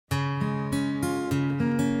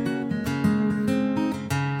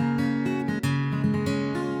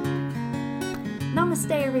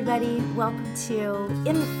Namaste, everybody. Welcome to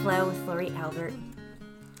In the Flow with Lori Albert.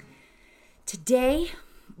 Today,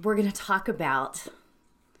 we're going to talk about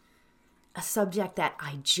a subject that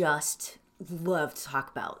I just love to talk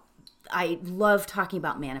about. I love talking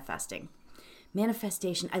about manifesting.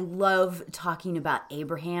 Manifestation. I love talking about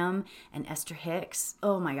Abraham and Esther Hicks.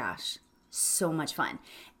 Oh my gosh, so much fun.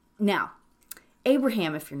 Now,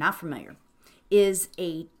 Abraham, if you're not familiar, is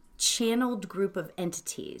a channeled group of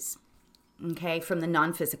entities, okay, from the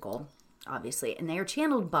non-physical, obviously, and they are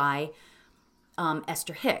channeled by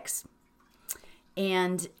Esther Hicks.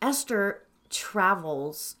 And Esther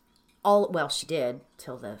travels she did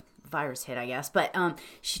till the virus hit, I guess, but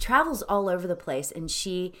she travels all over the place, and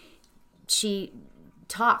they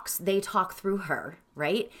talk through her,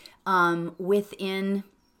 right? And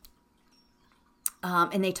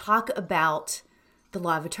they talk about the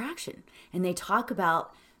law of attraction, and they talk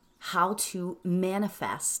about how to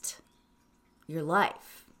manifest your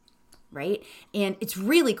life, right? And it's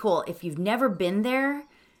really cool if you've never been there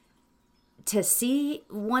to see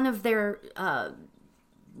one of their I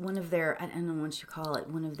don't know what you call it,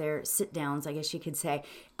 one of their sit downs, I guess you could say.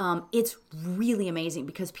 It's really amazing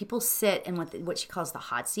because people sit in what she calls the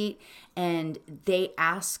hot seat, and they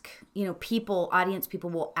ask, audience people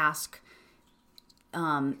will ask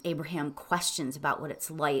Abraham questions about what it's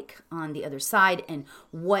like on the other side and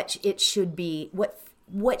what it should be, what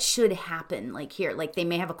should happen, like here. Like they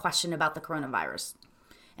may have a question about the coronavirus,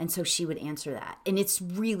 and so she would answer that. And it's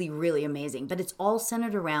really, really amazing. But it's all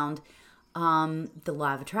centered around the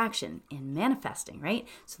law of attraction and manifesting, right?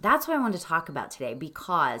 So that's what I want to talk about today,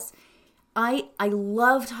 because I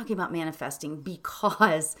love talking about manifesting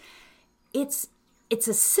because it's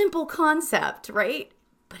a simple concept, right?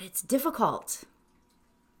 But it's difficult.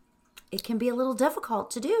 It can be a little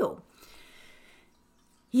difficult to do.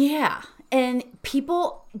 Yeah, and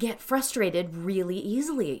people get frustrated really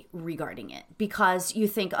easily regarding it because you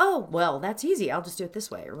think, oh, well, that's easy. I'll just do it this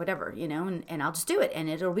way or whatever, and I'll just do it and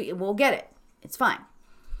we'll get it. It's fine.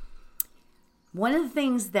 One of the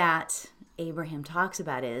things that Abraham talks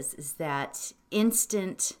about is that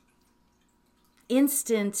instant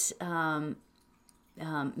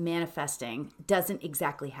manifesting doesn't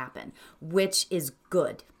exactly happen, which is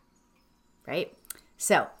good. Right?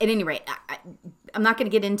 So, at any rate, I'm not going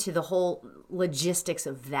to get into the whole logistics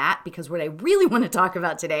of that, because what I really want to talk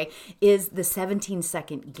about today is the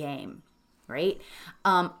 17-second game, right?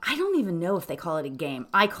 I don't even know if they call it a game.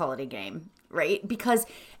 I call it a game, right? Because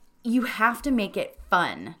you have to make it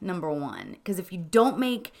fun, number one. Because if you don't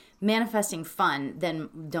make manifesting fun, then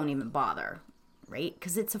don't even bother, right?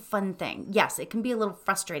 Because it's a fun thing. Yes, it can be a little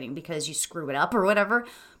frustrating because you screw it up or whatever,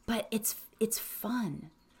 but it's fun.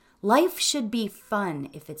 Life should be fun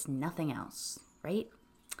if it's nothing else, right?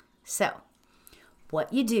 So,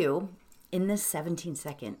 what you do in this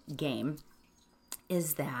 17-second game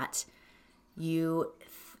is that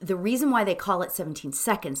the reason why they call it 17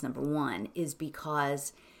 seconds, number one, is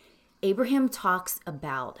because Abraham talks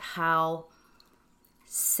about how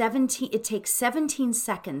it takes 17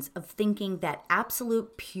 seconds of thinking that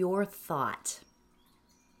absolute pure thought.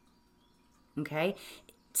 Okay?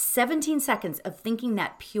 17 seconds of thinking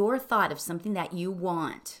that pure thought of something that you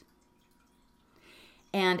want.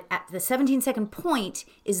 And at the 17-second point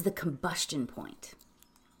is the combustion point,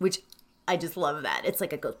 which I just love that. It's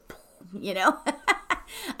like it goes,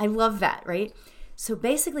 I love that, right? So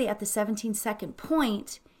basically at the 17-second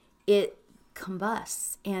point, it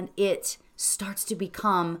combusts and it starts to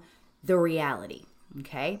become the reality,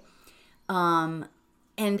 okay?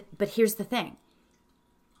 But here's the thing.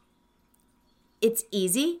 It's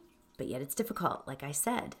easy, but yet it's difficult, like I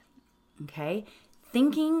said, okay?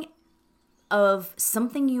 Thinking of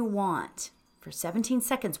something you want for 17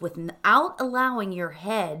 seconds without allowing your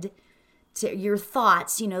head to, your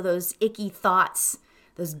thoughts, those icky thoughts,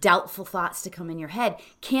 those doubtful thoughts to come in your head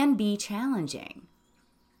can be challenging,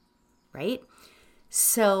 right?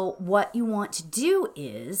 So what you want to do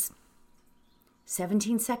is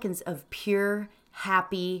 17 seconds of pure,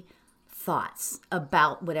 happy thoughts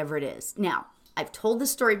about whatever it is. Now, I've told this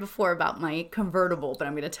story before about my convertible, but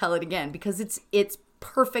I'm going to tell it again because it's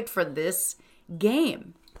perfect for this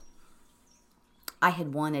game. I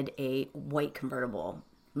had wanted a white convertible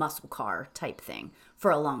muscle car type thing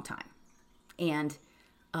for a long time. And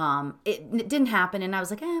it didn't happen, and I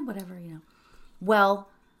was like, whatever, Well,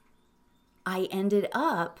 I ended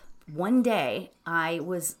up, one day, I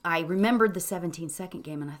remembered the 17-second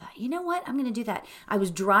game, and I thought, you know what? I'm going to do that. I was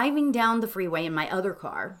driving down the freeway in my other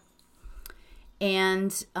car,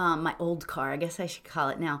 and my old car, I guess I should call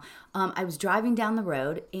it now. I was driving down the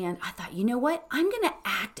road, and I thought, you know what? I'm going to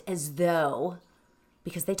act as though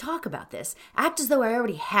because they talk about this. Act as though I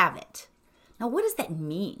already have it. Now, what does that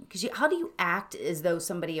mean? Because how do you act as though as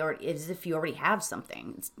if you already have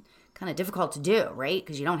something? It's kind of difficult to do, right?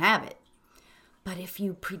 Because you don't have it. But if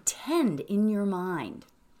you pretend in your mind,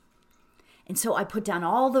 and so I put down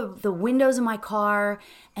all the windows of my car,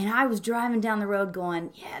 and I was driving down the road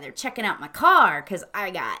going, yeah, they're checking out my car because I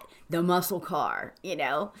got the muscle car,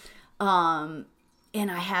 and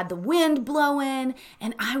I had the wind blowing,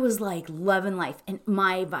 and I was like loving life. And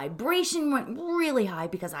my vibration went really high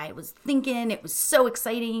because I was thinking it was so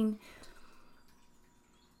exciting.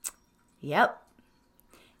 Yep.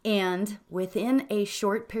 And within a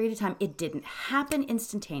short period of time, it didn't happen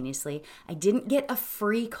instantaneously. I didn't get a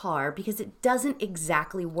free car because it doesn't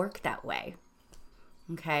exactly work that way.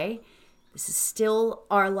 Okay? This is still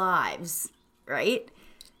our lives, right?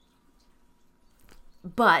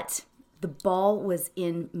 But the ball was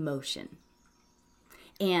in motion.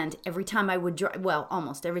 And every time I would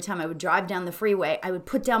almost every time I would drive down the freeway, I would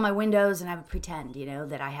put down my windows and I would pretend,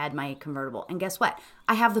 that I had my convertible. And guess what?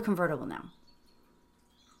 I have the convertible now.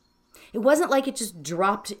 It wasn't like it just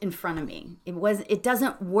dropped in front of me. It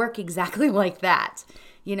doesn't work exactly like that.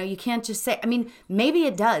 You can't just say, maybe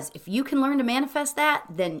it does. If you can learn to manifest that,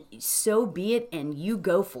 then so be it and you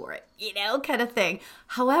go for it, kind of thing.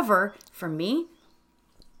 However, for me,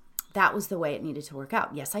 that was the way it needed to work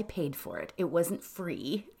out. Yes, I paid for it. It wasn't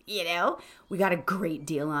free, We got a great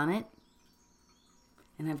deal on it.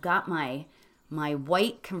 And I've got my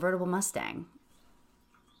white convertible Mustang.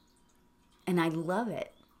 And I love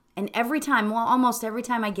it. And almost every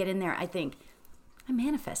time I get in there, I think, I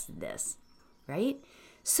manifested this, right?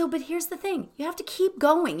 So, but here's the thing. You have to keep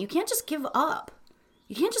going. You can't just give up.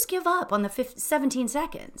 You can't just give up on the 17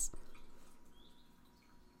 seconds.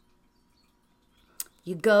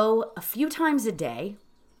 You go a few times a day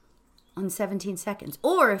on 17 seconds.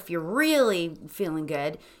 Or if you're really feeling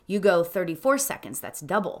good, you go 34 seconds. That's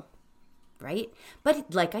double, right?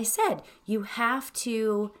 But like I said, you have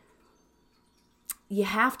to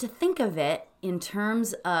think of it in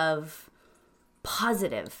terms of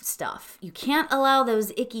positive stuff. You can't allow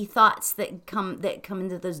those icky thoughts that come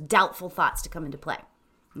into those doubtful thoughts to come into play.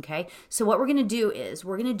 Okay? So what we're going to do is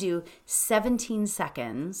we're going to do 17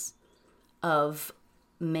 seconds of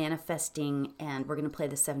manifesting, and we're going to play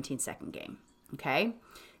the 17-second game. Okay?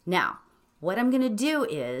 Now, what I'm going to do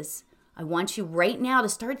is I want you right now to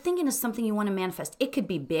start thinking of something you want to manifest. It could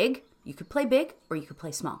be big. You could play big or you could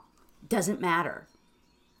play small. Doesn't matter.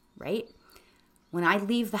 Right? When I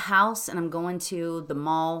leave the house and I'm going to the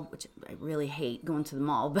mall, which I really hate going to the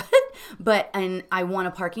mall, and I want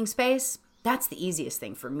a parking space, that's the easiest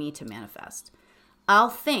thing for me to manifest. I'll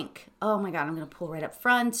think, oh my God, I'm going to pull right up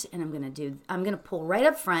front, and I'm going to pull right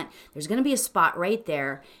up front. There's going to be a spot right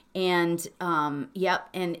there. And yep.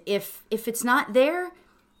 And if it's not there,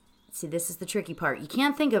 see, this is the tricky part. You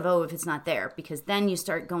can't think of, if it's not there, because then you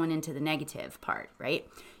start going into the negative part, right?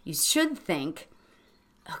 You should think,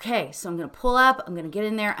 okay, so I'm going to pull up, I'm going to get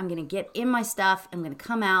in there, I'm going to get in my stuff, I'm going to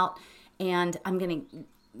come out, and I'm going to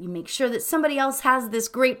make sure that somebody else has this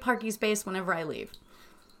great parking space whenever I leave.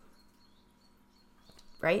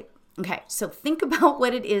 Right? Okay, so think about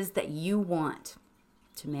what it is that you want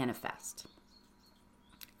to manifest.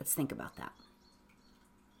 Let's think about that.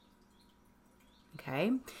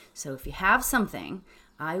 Okay, so if you have something,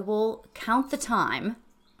 I will count the time,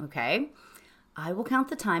 okay? I will count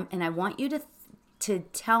the time, and I want you to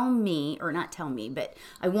tell me, or not tell me, but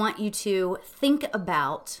I want you to think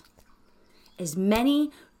about as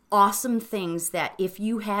many awesome things that if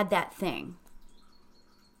you had that thing,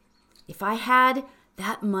 if I had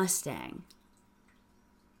that Mustang,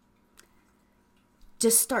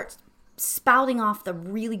 just start spouting off the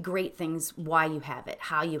really great things, why you have it,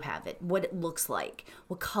 how you have it, what it looks like,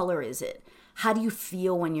 what color is it, how do you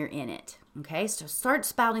feel when you're in it, okay? So start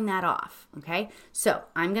spouting that off, okay? So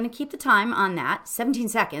I'm going to keep the time on that, 17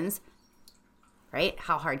 seconds, right?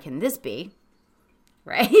 How hard can this be,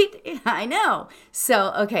 right? I know.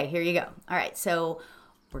 So, okay, here you go. All right, so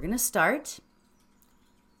we're going to start.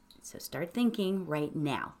 So start thinking right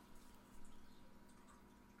now.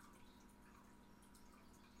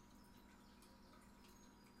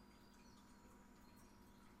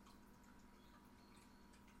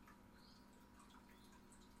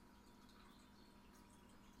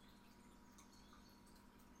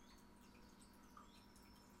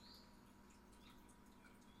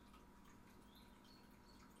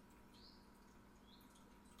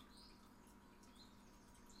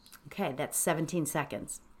 Okay, that's 17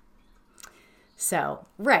 seconds. So,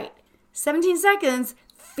 right, 17 seconds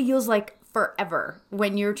feels like forever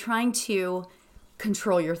when you're trying to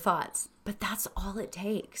control your thoughts, but that's all it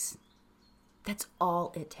takes. That's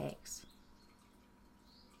all it takes.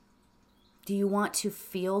 Do you want to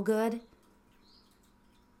feel good?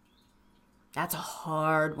 That's a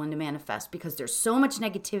hard one to manifest because there's so much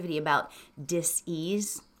negativity about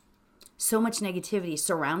dis-ease, so much negativity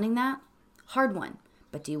surrounding that. Hard one.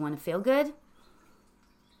 But do you want to feel good?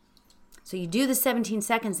 So you do the 17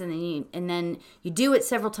 seconds and then you do it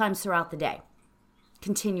several times throughout the day,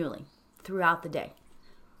 continually throughout the day.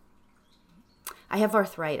 I have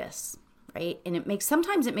arthritis, right? And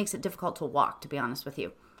sometimes it makes it difficult to walk, to be honest with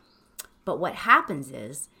you. But what happens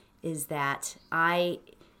is that I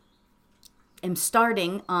am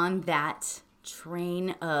starting on that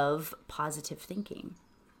train of positive thinking.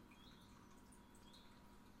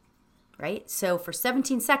 Right? So for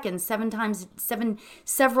 17 seconds, several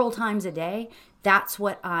times a day, that's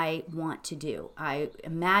what I want to do. I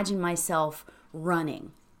imagine myself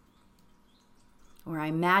running. Or I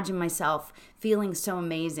imagine myself feeling so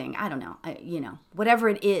amazing. I don't know. Whatever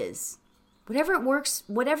it is. Whatever it works,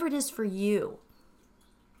 whatever it is for you.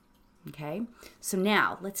 Okay? So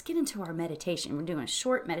now, let's get into our meditation. We're doing a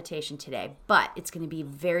short meditation today, but it's going to be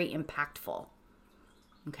very impactful.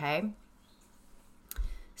 Okay?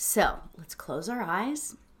 So, let's close our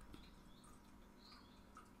eyes.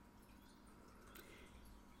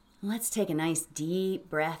 Let's take a nice deep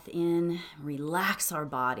breath in, relax our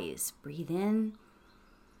bodies. Breathe in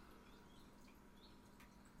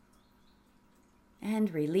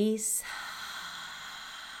and release.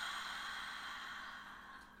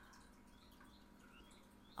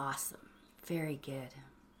 Awesome. Very good.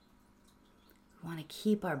 We want to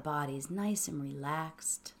keep our bodies nice and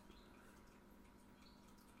relaxed.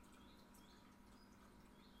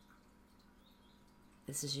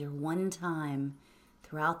 This is your one time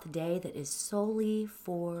throughout the day that is solely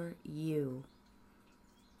for you.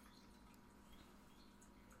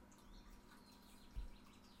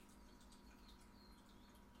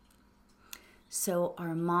 So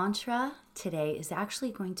our mantra today is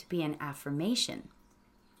actually going to be an affirmation.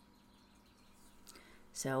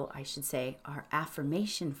 So I should say our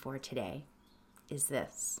affirmation for today is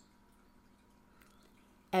this: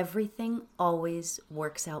 everything always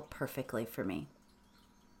works out perfectly for me.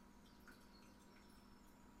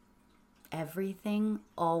 Everything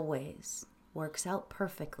always works out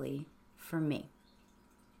perfectly for me.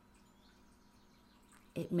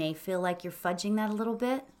 It may feel like you're fudging that a little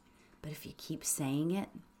bit, but if you keep saying it,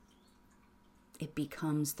 it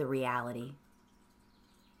becomes the reality.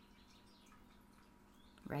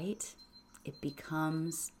 Right? It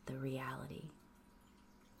becomes the reality.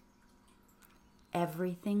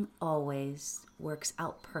 Everything always works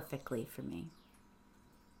out perfectly for me.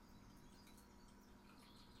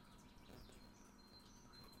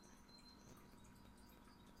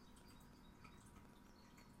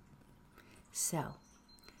 So,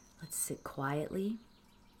 let's sit quietly.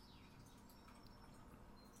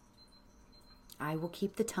 I will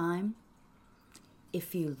keep the time.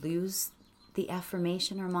 If you lose the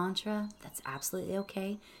affirmation or mantra, that's absolutely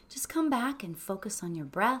okay. Just come back and focus on your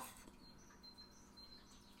breath.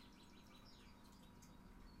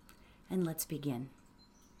 And let's begin.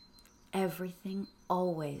 Everything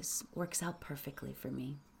always works out perfectly for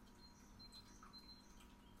me.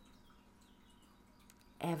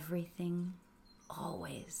 Everything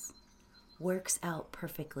always works out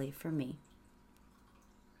perfectly for me.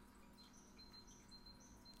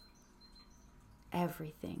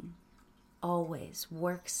 Everything always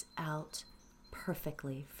works out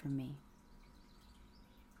perfectly for me.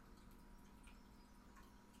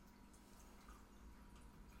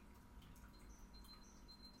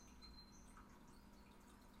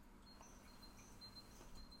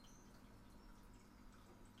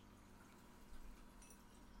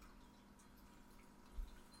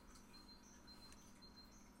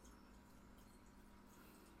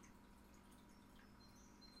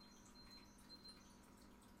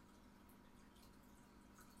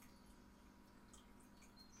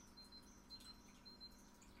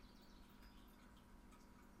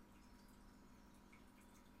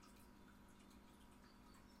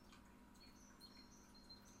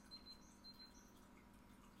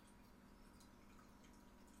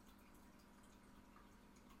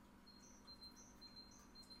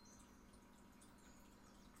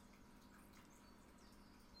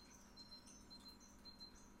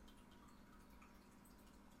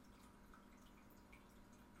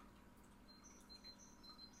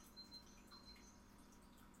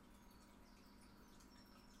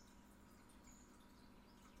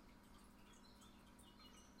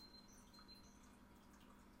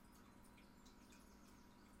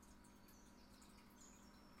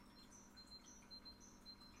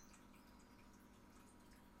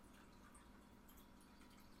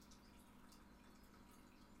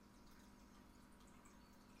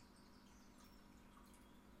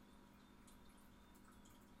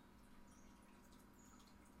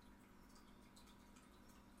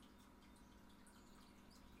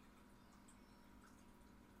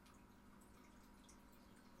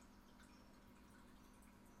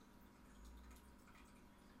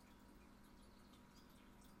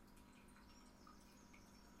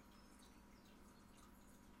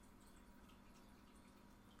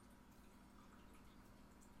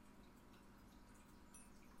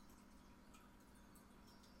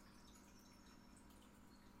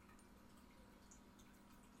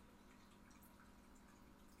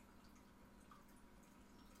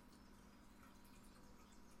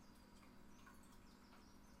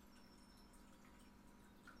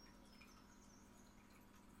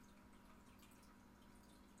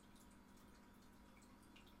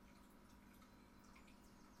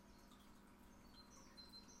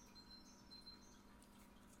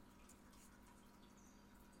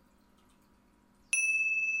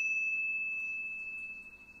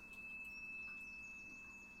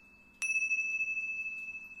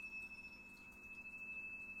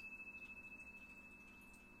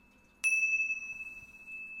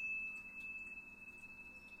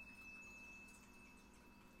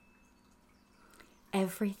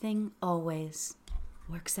 Everything always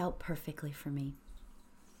works out perfectly for me.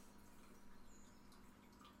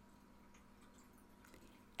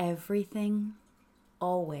 Everything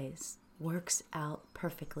always works out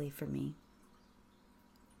perfectly for me.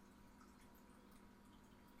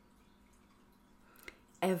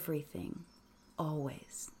 Everything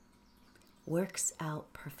always works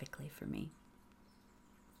out perfectly for me.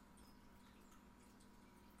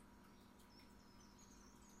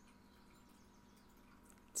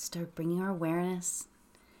 Start bringing our awareness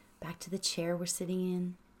back to the chair we're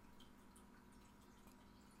sitting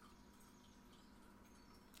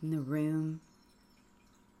in the room.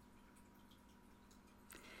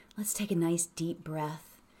 Let's take a nice deep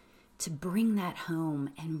breath to bring that home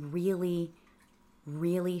and really,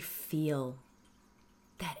 really feel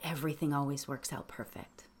that everything always works out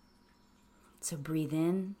perfect. So breathe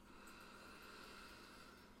in.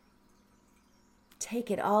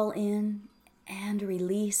 Take it all in and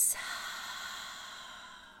release.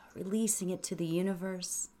 Releasing it to the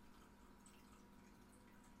universe.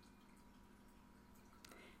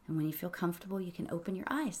 And when you feel comfortable, you can open your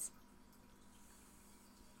eyes.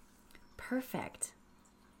 Perfect.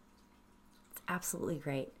 It's absolutely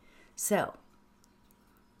great. So,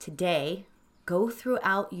 today, go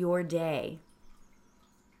throughout your day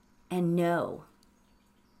and know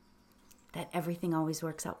that everything always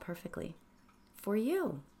works out perfectly for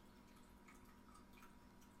you.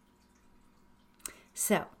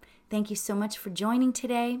 So, thank you so much for joining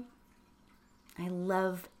today. I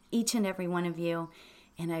love each and every one of you,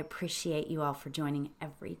 and I appreciate you all for joining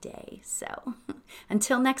every day. So,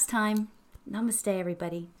 until next time, namaste,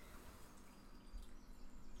 everybody.